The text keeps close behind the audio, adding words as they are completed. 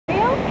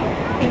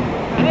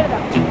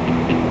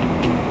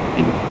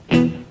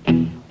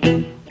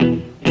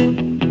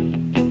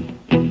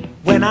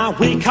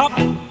wake up,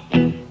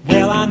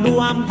 well I know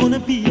I'm gonna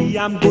be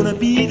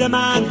the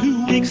man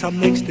who wakes up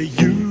next to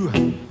you.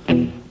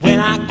 When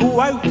I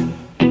go out,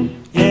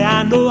 yeah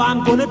I know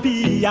I'm gonna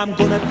be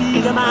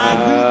the man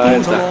who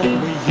goes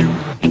along with you.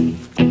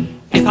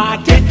 If I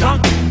get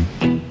drunk,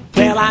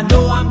 well I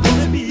know I'm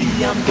gonna be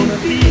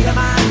the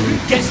man who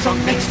gets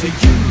drunk next to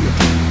you.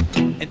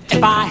 And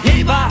if I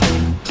heaver,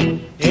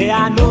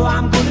 yeah I know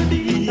I'm gonna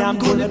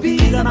be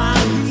the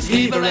man who's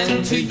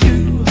heavering to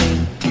you.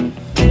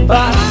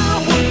 But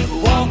I would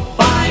walk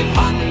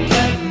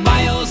 500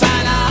 miles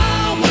and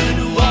I would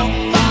walk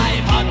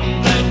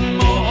 500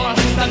 more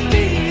to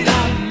be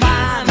the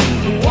man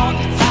who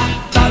walked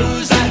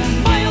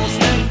 1,000 miles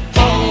to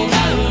fall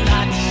down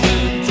at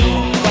your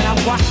door. When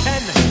I'm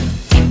working,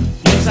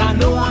 yes I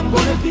know I'm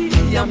gonna be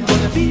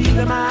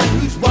the man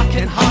who's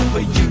working hard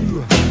for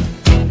you.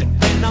 And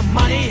when the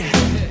money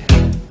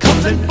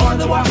comes in for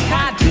the work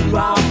I do,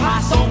 I'll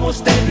pass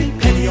almost every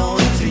penny on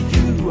to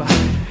you.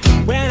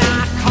 When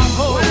I come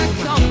home,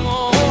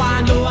 oh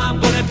I know I'm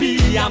gonna be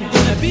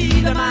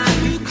the man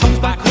who comes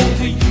back home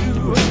to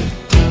you.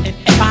 And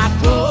if I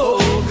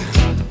broke,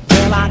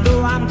 well I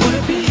know I'm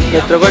gonna be.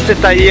 Nuestro coche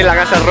está allí en la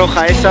casa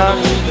roja esa.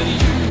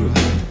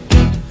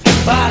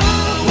 But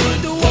I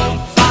would walk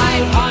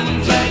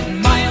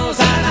 500 miles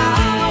and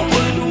I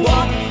would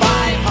walk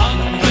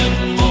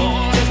 500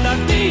 more just to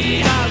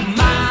be the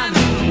man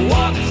who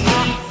walks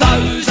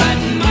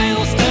 1,000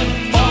 miles to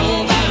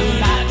fall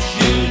down at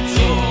your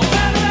door.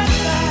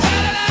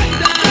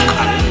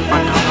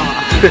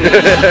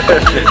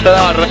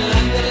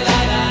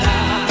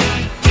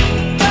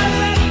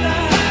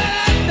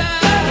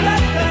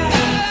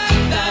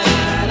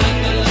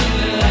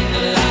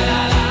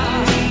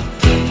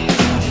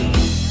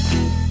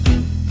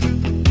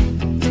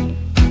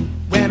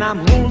 When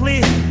I'm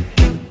lonely,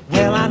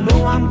 well I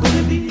know I'm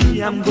gonna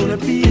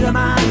be the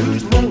man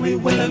who's lonely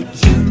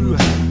without you.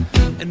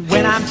 And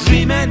when I'm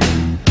dreaming,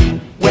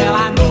 well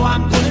I know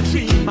I'm gonna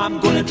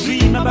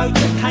dream about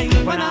the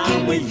time when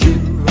I'm with you.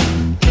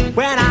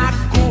 When I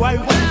go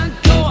out,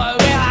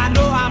 well I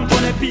know I'm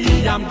gonna be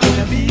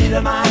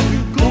the man who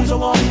goes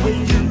along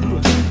with you.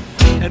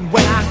 And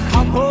when I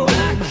come home,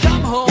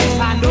 yes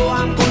I know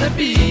I'm gonna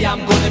be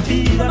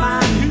the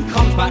man who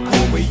comes back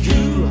home with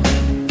you.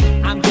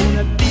 I'm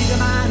gonna be the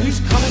man who's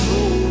coming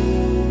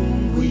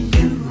home with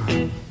you.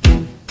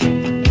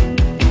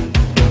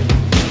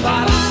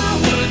 But I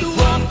would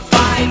walk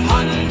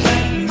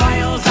 500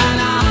 miles and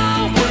I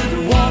would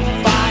walk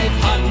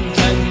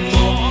 500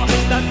 more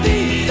to be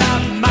the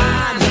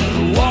man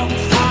who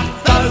walks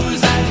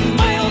 1,000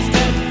 miles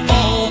to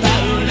fall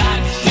down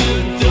at your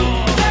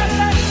door.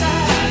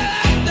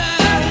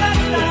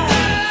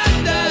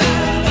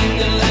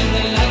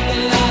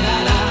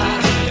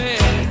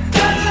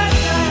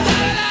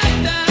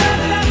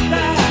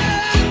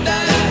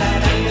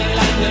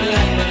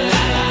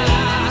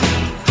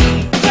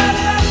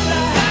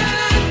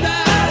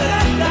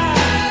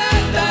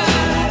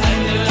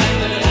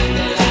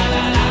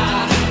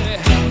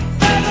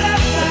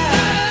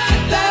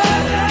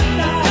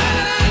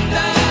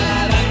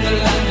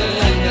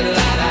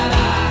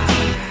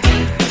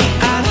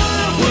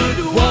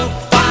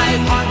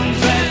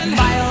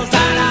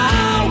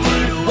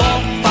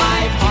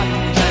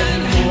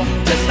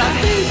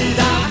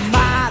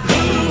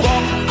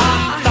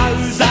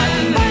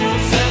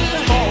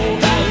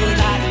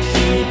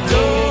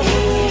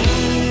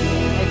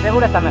 El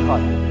seguro está mejor.